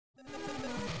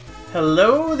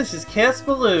Hello, this is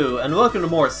Casbaloo, and welcome to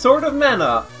more Sword of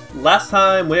Mana. Last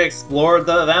time we explored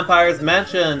the vampire's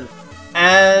mansion,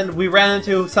 and we ran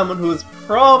into someone who was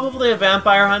probably a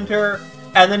vampire hunter,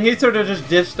 and then he sort of just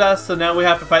ditched us, so now we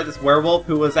have to fight this werewolf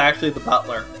who was actually the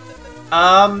butler.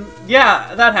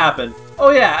 Yeah, that happened. Oh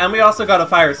yeah, and we also got a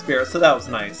fire spirit, so that was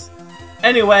nice.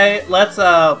 Anyway, let's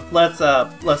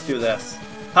do this.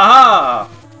 Haha!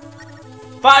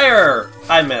 Fire!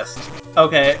 I missed.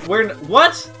 Okay,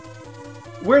 what?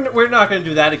 We're not gonna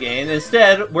do that again.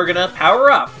 Instead, we're gonna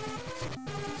power up.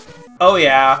 Oh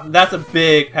yeah, that's a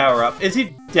big power up. Is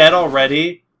he dead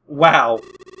already? Wow.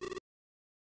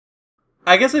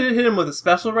 I guess I did hit him with a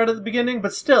special right at the beginning,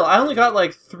 but still, I only got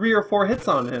like 3 or 4 hits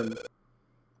on him.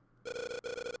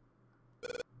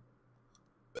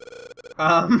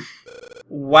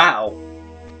 Wow.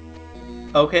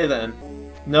 Okay then.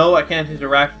 No, I can't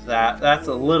interact with that. That's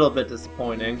a little bit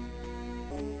disappointing.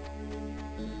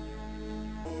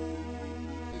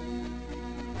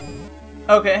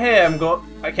 Okay, hey,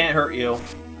 I can't hurt you.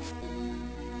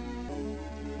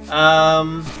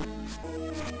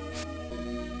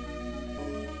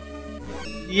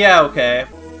 Yeah, okay.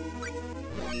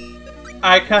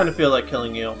 I kind of feel like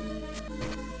killing you.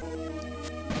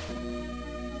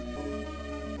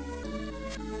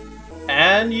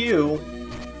 And you.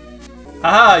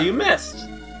 Haha, you missed!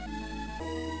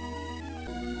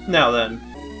 Now then.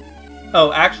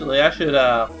 Oh, actually, I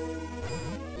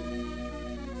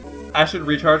should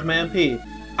recharge my MP.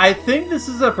 I think this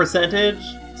is a percentage,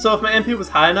 so if my MP was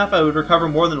high enough, I would recover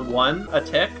more than 1 a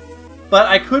tick. But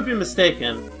I could be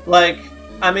mistaken. Like,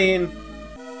 I mean,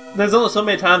 there's only so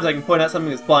many times I can point out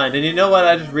something that's blind, and you know what?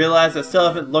 I just realized I still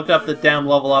haven't looked up the damn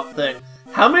level up thing.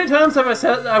 How many times have I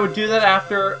said I would do that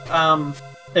after, a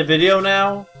video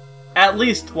now? At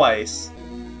least twice.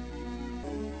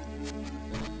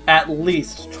 At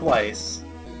least twice.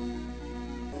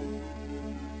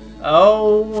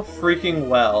 Oh, freaking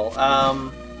well.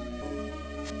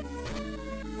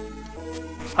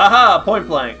 Haha, point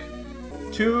blank.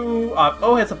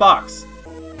 Oh, it's a box.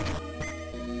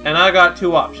 And I got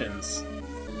 2 options.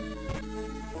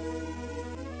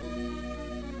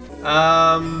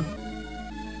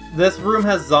 This room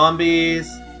has zombies,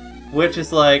 which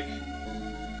is like...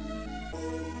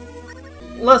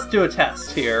 Let's do a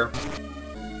test here.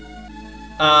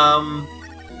 I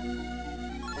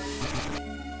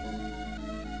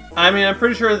mean, I'm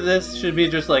pretty sure this should be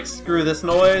just like, screw this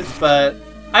noise, but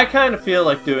I kind of feel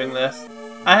like doing this.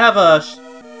 I have a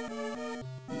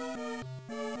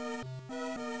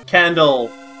candle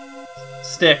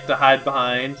stick to hide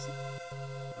behind.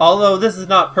 Although this is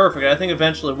not perfect, I think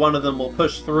eventually one of them will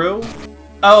push through.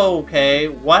 Okay,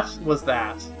 what was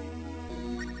that?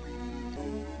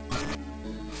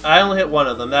 I only hit one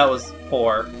of them, that was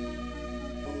poor.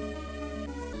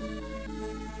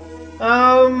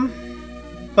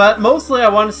 But mostly I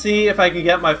want to see if I can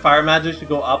get my fire magic to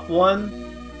go up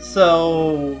 1.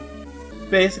 So,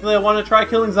 basically I want to try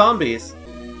killing zombies.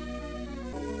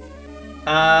 If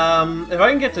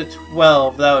I can get to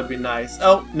 12, that would be nice.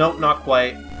 Oh, nope, not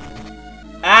quite.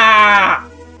 Ah!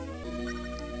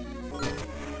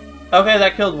 Okay,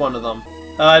 that killed one of them.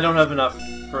 I don't have enough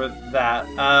for that.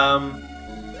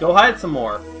 Go hide some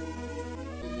more.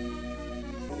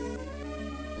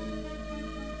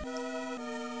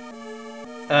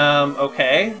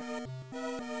 Okay.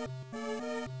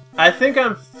 I think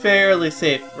I'm fairly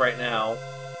safe right now.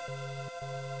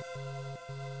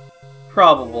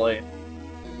 Probably.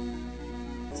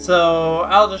 So,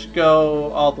 I'll just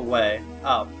go all the way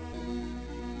up.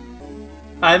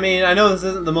 I mean, I know this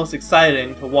isn't the most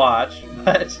exciting to watch,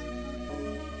 but...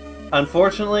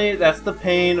 Unfortunately, that's the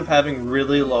pain of having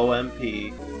really low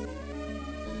MP.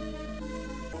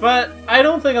 But I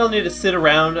don't think I'll need to sit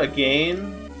around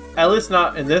again. At least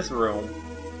not in this room.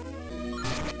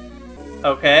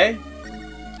 Okay.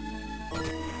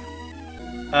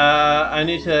 I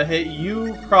need to hit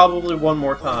you probably one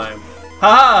more time.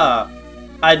 Haha!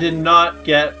 I did not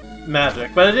get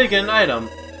magic, but I did get an item.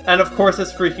 And of course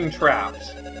it's freaking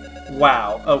trapped.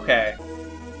 Wow, okay.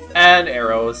 And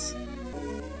arrows.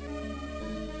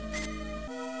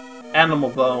 Animal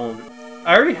bone.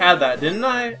 I already had that, didn't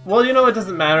I? Well, you know, it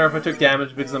doesn't matter if I took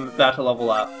damage because I'm about to level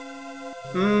up.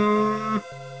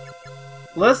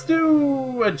 Let's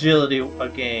do agility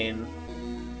again.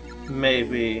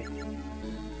 Maybe.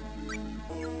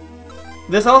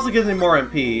 This also gives me more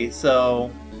MP, so...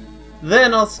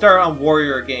 Then I'll start on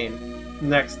warrior again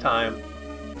next time.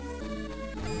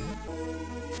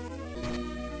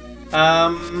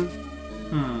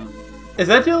 Is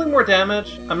that dealing more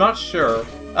damage? I'm not sure.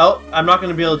 Oh, I'm not going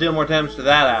to be able to deal more damage to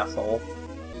that asshole.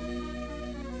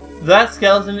 That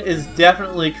skeleton is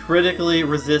definitely critically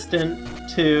resistant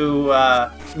to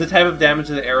the type of damage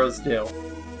that arrows do.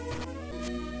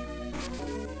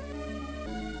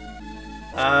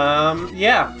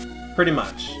 Yeah, pretty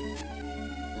much.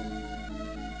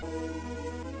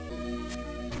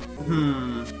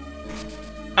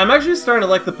 I'm actually starting to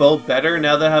like the bow better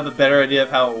now that I have a better idea of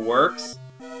how it works.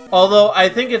 Although, I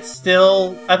think it's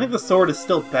still... I think the sword is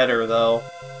still better, though.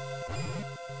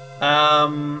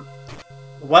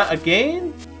 What,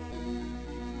 again?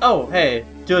 Oh, hey.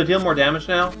 Do I deal more damage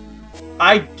now?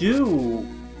 I do!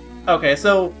 Okay,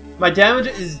 so my damage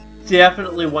is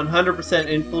definitely 100%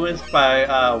 influenced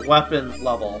by weapon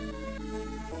level.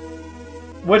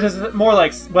 Which is more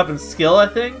like weapon skill, I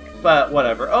think, but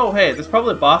whatever. Oh, hey, there's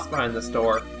probably a boss behind this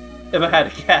door, if I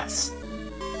had to guess.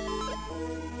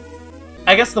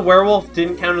 I guess the werewolf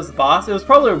didn't count as a boss. It was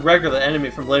probably a regular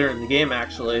enemy from later in the game,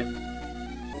 actually.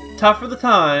 Tough for the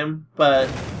time, but,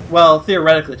 well,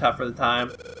 theoretically tough for the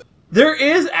time. There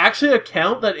is actually a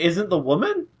count that isn't the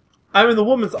woman? I mean, the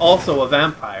woman's also a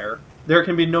vampire. There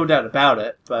can be no doubt about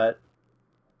it, but...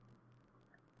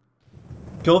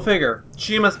 Go figure.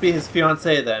 She must be his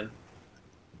fiancée, then.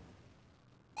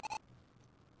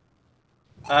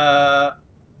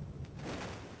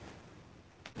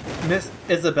 Miss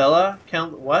Isabella?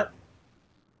 Count what?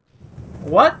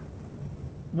 What?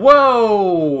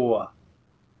 Whoa!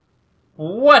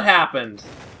 What happened?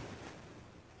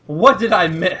 What did I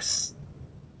miss?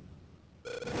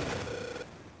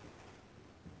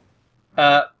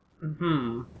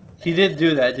 He did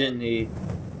do that, didn't he?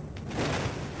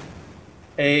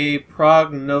 A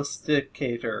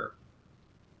prognosticator.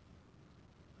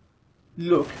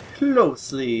 Look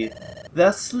closely.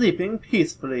 They're sleeping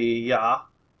peacefully, yeah.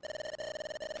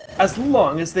 As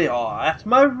long as they are at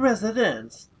my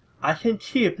residence, I can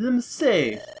keep them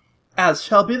safe, as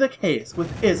shall be the case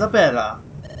with Isabella.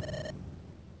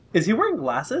 Is he wearing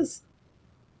glasses?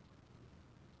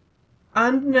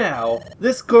 And now,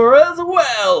 this girl as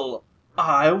well!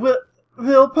 I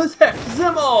will protect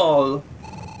them all!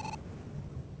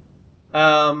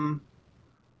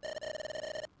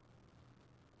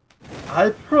 I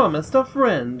promised a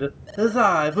friend that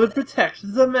I would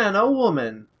protect the man or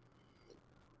woman.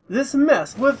 This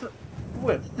mess with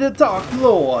the Dark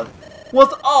Lord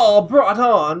was all brought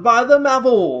on by the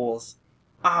Mavors.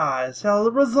 I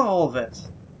shall resolve it.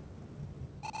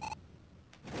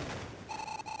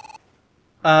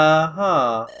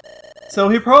 So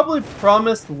he probably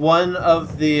promised one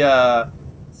of the,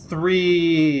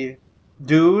 3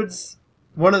 dudes,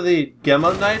 one of the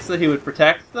Gemma Knights, that he would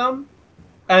protect them,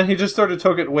 and he just sort of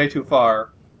took it way too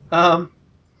far.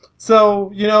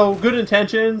 So, you know, good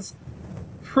intentions,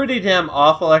 pretty damn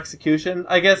awful execution.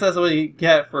 I guess that's what you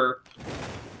get for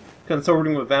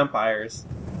consorting with vampires.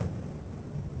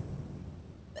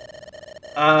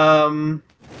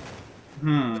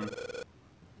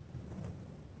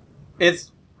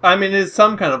 It's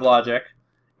some kind of logic.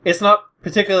 It's not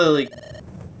particularly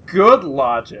good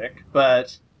logic,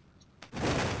 but...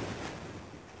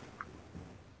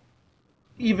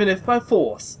 Even if by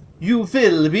force, you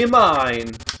will be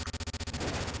mine!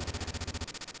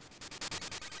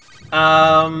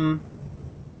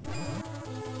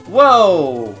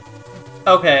 Whoa!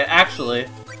 Okay, actually,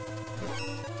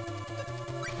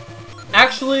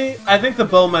 I think the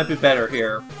bow might be better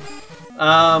here.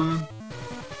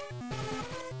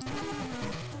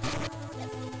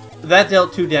 That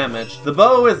dealt 2 damage. The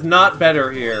bow is not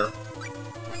better here.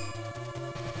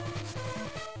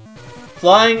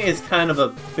 Flying is kind of a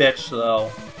bitch,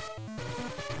 though.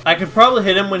 I could probably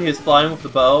hit him when he's flying with the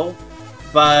bow,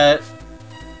 but...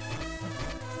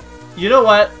 You know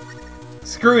what?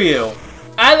 Screw you.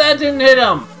 That didn't hit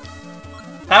him!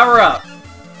 Power up.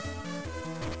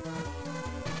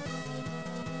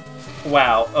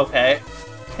 Wow, okay.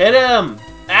 Hit him!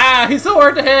 Ah, he's so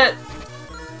hard to hit!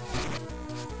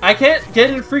 I can't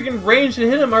get in freaking range to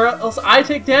hit him or else I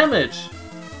take damage.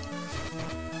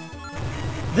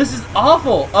 This is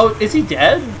awful! Oh, is he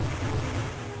dead?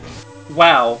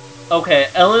 Wow. Okay,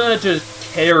 Elena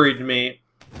just carried me.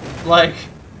 Like,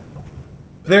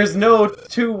 there's no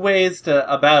 2 ways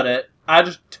about it. I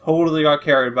just totally got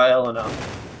carried by Elena.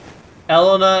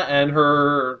 Elena and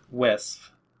her wisp.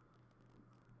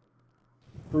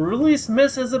 Release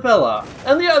Miss Isabella.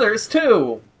 And the others,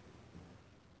 too!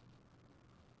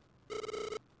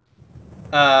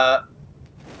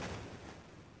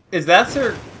 Is that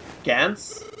Sir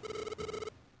Gans?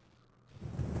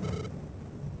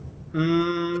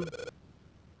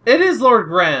 It is Lord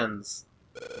Grans.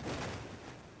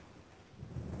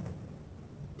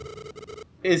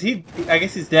 Is he? I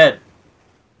guess he's dead.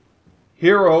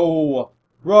 Hero!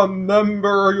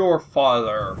 Remember your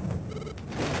father.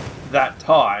 That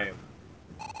time.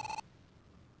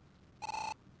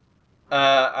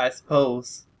 I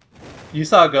suppose. You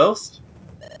saw a ghost?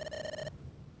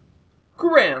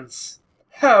 Grants!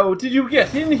 How did you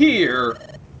get in here?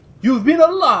 You've been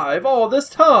alive all this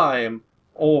time!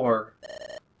 Or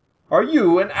are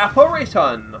you an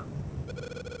apparition?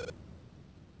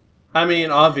 I mean,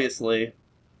 obviously.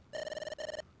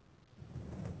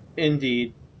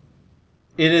 Indeed.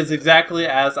 It is exactly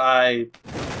as I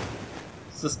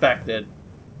suspected.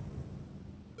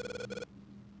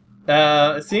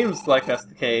 It seems like that's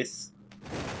the case.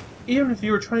 Even if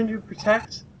you were trying to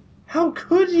protect, how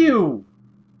could you?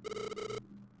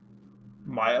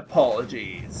 My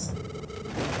apologies.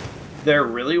 There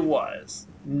really was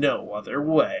no other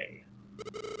way.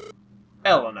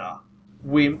 Elena,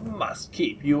 we must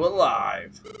keep you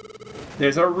alive.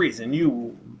 There's a reason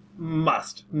you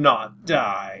must not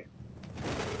die.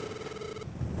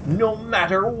 No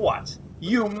matter what,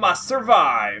 you must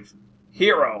survive.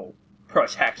 Hero,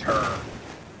 protect her.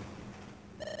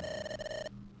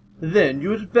 Then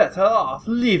you'd better off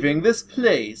leaving this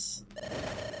place.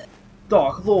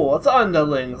 Dark Lord's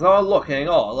underlings are looking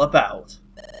all about.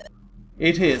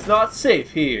 It is not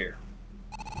safe here.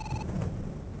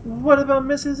 What about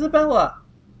Miss Isabella?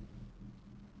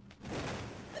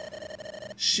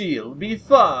 She'll be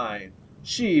fine.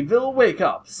 She will wake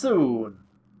up soon.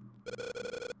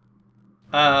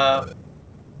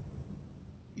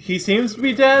 He seems to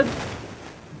be dead,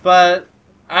 but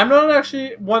I'm not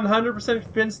actually 100%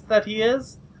 convinced that he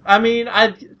is. I mean,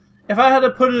 if I had to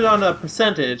put it on a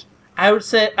percentage, I would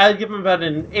say I'd give him about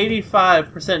an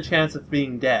 85% chance of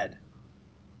being dead.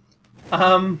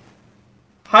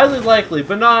 Highly likely,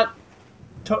 but not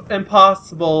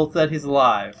impossible that he's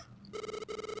alive.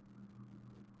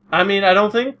 I mean, I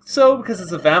don't think so, because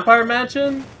it's a vampire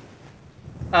mansion.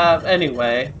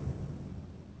 Anyway.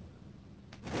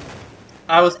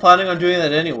 I was planning on doing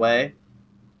that anyway.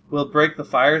 We'll break the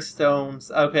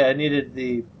firestones. Okay, I needed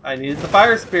the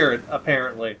fire spirit,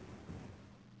 apparently.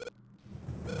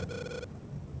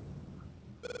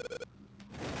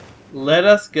 Let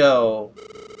us go.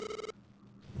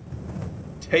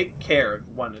 Take care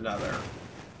of one another.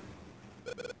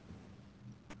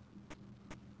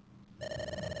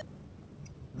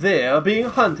 They're being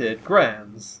hunted,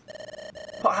 Grams.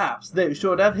 Perhaps they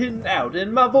should have hidden out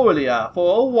in Mavolia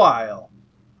for a while.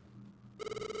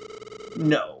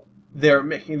 No, they're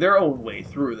making their own way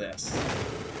through this.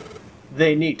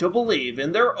 They need to believe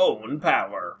in their own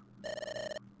power.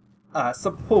 I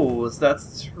suppose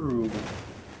that's true.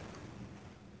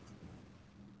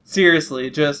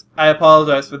 Seriously, I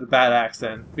apologize for the bad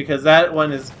accent, because that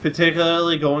one is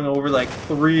particularly going over like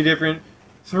three different,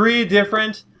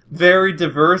 very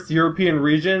diverse European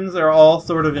regions are all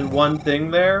sort of in one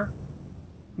thing there.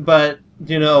 But,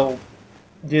 you know,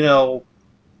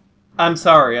 I'm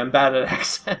sorry, I'm bad at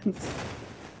accents.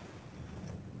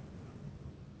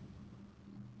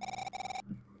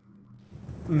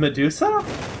 Medusa?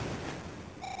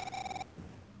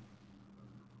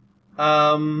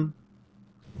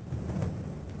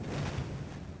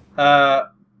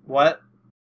 What?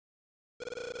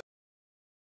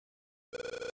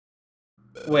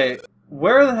 Wait,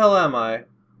 where the hell am I?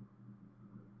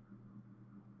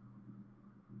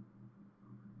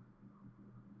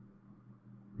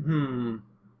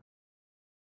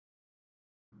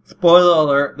 Spoiler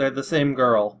alert, they're the same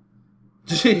girl.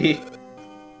 Gee.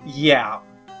 Yeah.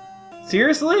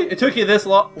 Seriously? It took you this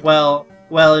long? Well,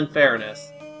 in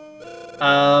fairness.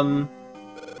 Oh,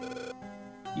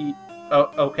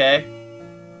 okay.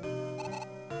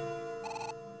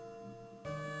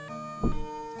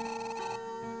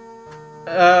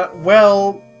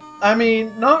 Well, I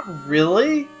mean, not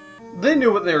really. They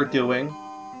knew what they were doing.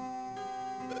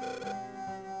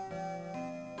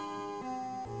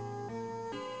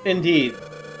 Indeed.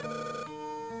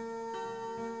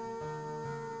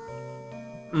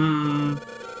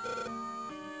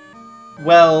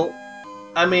 Well,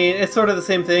 I mean, it's sort of the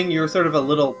same thing. You were sort of a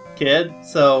little kid,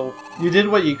 so you did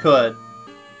what you could.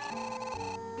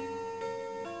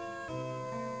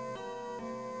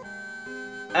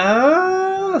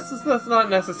 That's not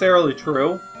necessarily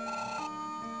true.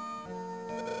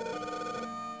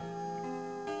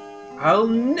 I'll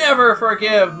never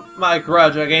forgive my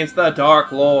grudge against the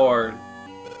Dark Lord.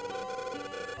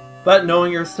 But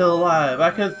knowing you're still alive,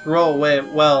 I can throw away...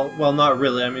 Well, not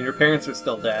really. I mean, your parents are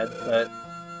still dead, but...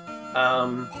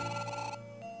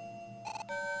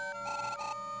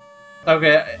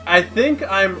 Okay, I think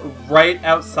I'm right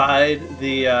outside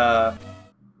the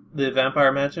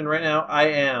vampire mansion right now. I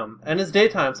am. And it's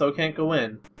daytime, so I can't go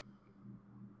in.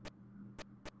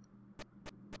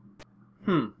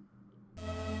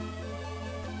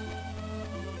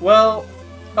 Well,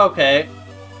 okay.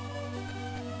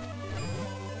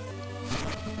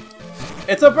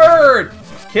 It's a bird!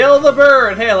 Kill the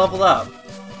bird! Hey, I leveled up.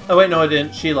 Oh wait, no I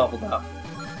didn't. She leveled up.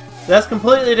 That's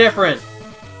completely different.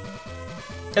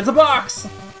 It's a box!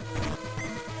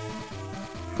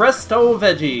 Presto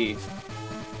Veggie.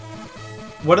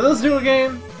 What do those do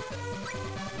again?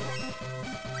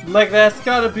 Like, that's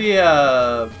gotta be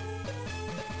a...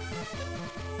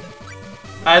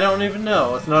 I don't even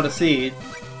know. It's not a seed.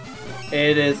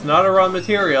 It is not a raw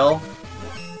material.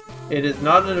 It is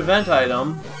not an event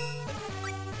item.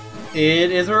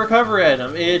 It is a recovery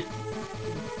item. It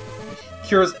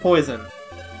cures poison.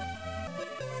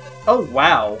 Oh,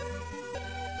 wow.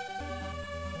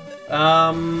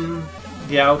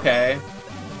 Yeah, okay.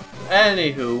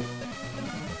 Anywho.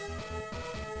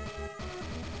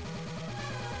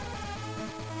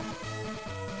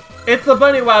 It's the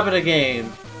Bunny Wabbit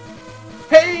again!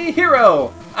 Hey,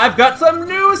 hero! I've got some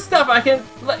new stuff I can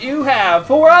let you have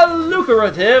for a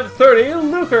lucrative 30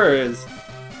 lucres!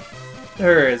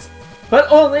 But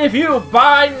only if you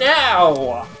buy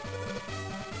now!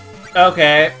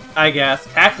 Okay, I guess.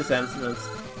 Cactus Essence.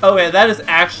 Okay, that is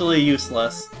actually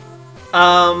useless.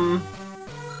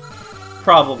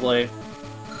 Probably.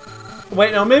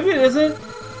 Wait, no, maybe it isn't?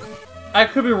 I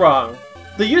could be wrong.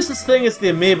 The useless thing is the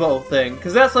amiibo thing,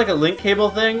 because that's like a link cable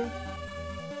thing.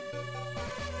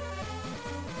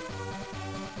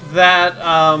 That,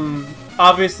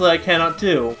 obviously I cannot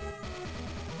do.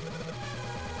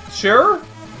 Sure?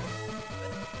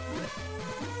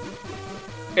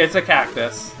 It's a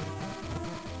cactus.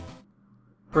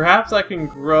 Perhaps I can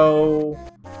grow...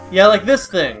 Yeah, like this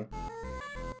thing.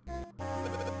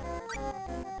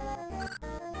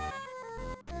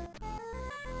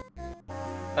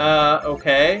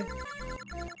 Okay.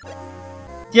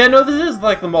 Yeah, no, this is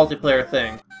like the multiplayer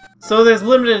thing. So there's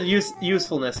limited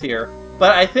usefulness here.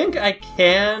 But I think I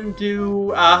can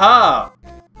do... Aha!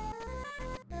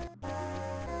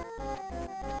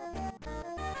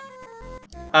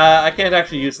 I can't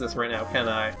actually use this right now, can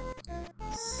I?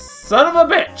 Son of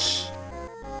a bitch!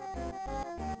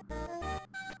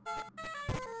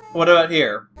 What about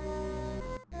here?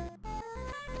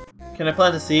 Can I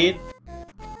plant a seed?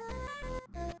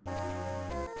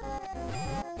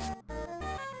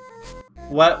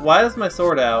 What? Why is my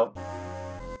sword out?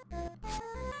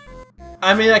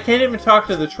 I mean, I can't even talk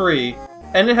to the tree,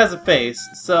 and it has a face,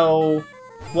 so...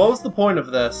 What was the point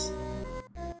of this?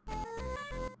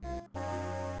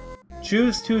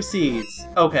 Choose 2 seeds.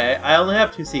 Okay, I only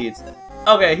have 2 seeds.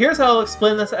 Okay, here's how I'll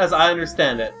explain this as I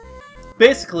understand it.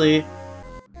 Basically,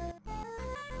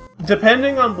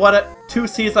 depending on what 2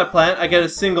 seeds I plant, I get a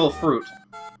single fruit.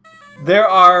 There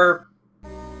are...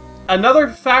 Another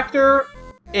factor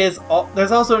is...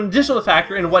 There's also an additional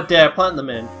factor in what day I plant them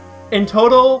in. In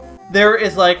total, there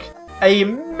is like a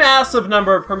massive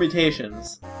number of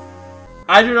permutations.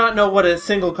 I do not know what a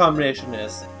single combination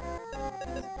is.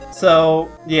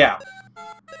 So, yeah.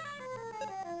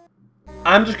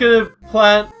 I'm just gonna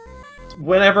plant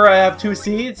whenever I have 2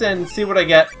 seeds and see what I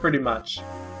get, pretty much.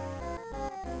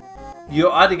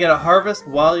 You ought to get a harvest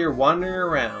while you're wandering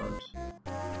around.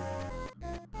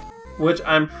 Which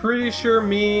I'm pretty sure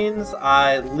means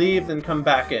I leave and come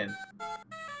back in.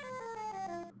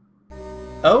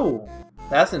 Oh,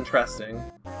 that's interesting.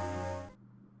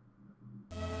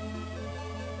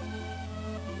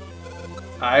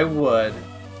 I would.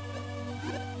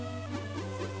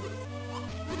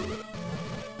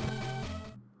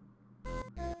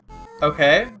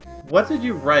 Okay, what did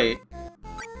you write?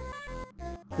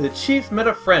 The chief met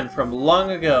a friend from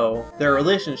long ago. Their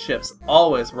relationship's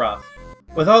always rough.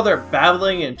 With all their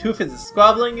babbling and two-faced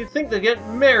squabbling, you'd think they'd get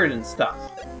married and stuff.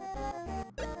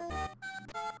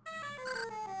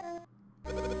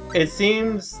 It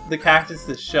seems the cactus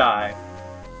is shy.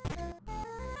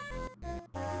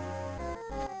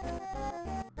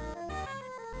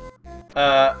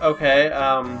 Okay,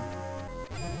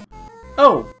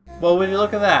 Oh! Well, would you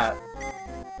look at that?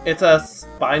 It's a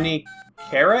spiny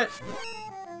carrot?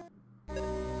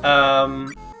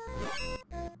 I'm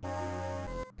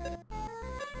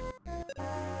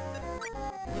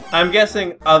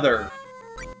guessing other.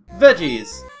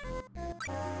 Veggies!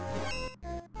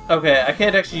 Okay, I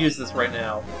can't actually use this right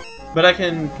now. But I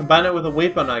can combine it with a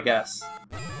weapon, I guess.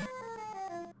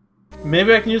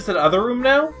 Maybe I can use that other room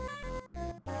now?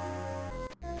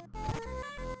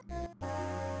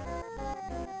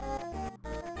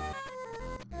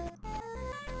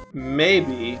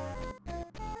 Maybe.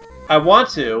 I want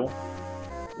to.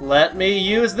 Let me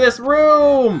use this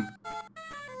room!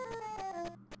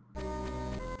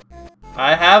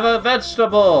 I have a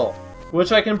vegetable!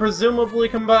 which I can presumably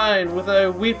combine with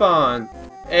a weapon.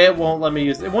 It won't let me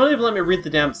use it. It won't even let me read the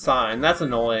damn sign. That's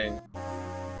annoying.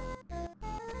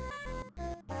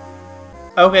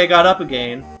 Okay, got up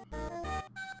again.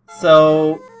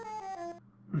 So...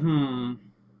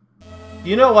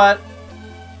 You know what?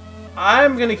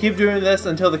 I'm gonna keep doing this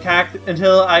until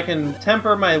until I can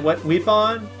temper my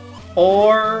weapon,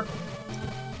 or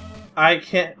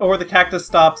the cactus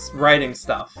stops writing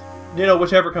stuff. You know,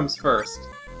 whichever comes first.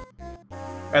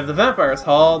 At the Vampire's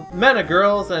Hall, Mana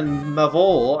Girls and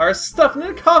Mavol are stuffed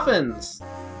in coffins!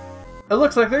 It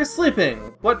looks like they're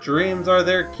sleeping. What dreams are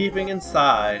they keeping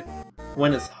inside?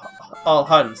 When it's all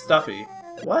hot and stuffy.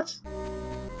 What?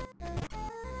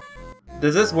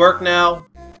 Does this work now?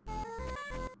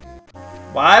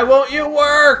 Why won't you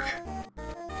work?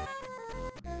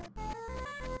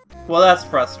 Well, that's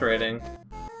frustrating.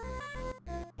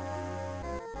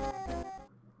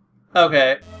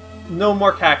 Okay, no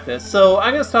more cactus, so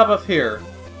I'm gonna stop off here.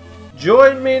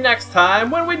 Join me next time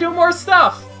when we do more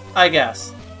stuff, I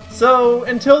guess. So,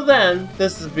 until then,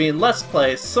 this has been Let's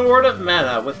Play Sword of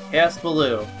Mana with Chaos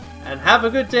Baloo. And have a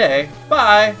good day.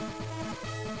 Bye!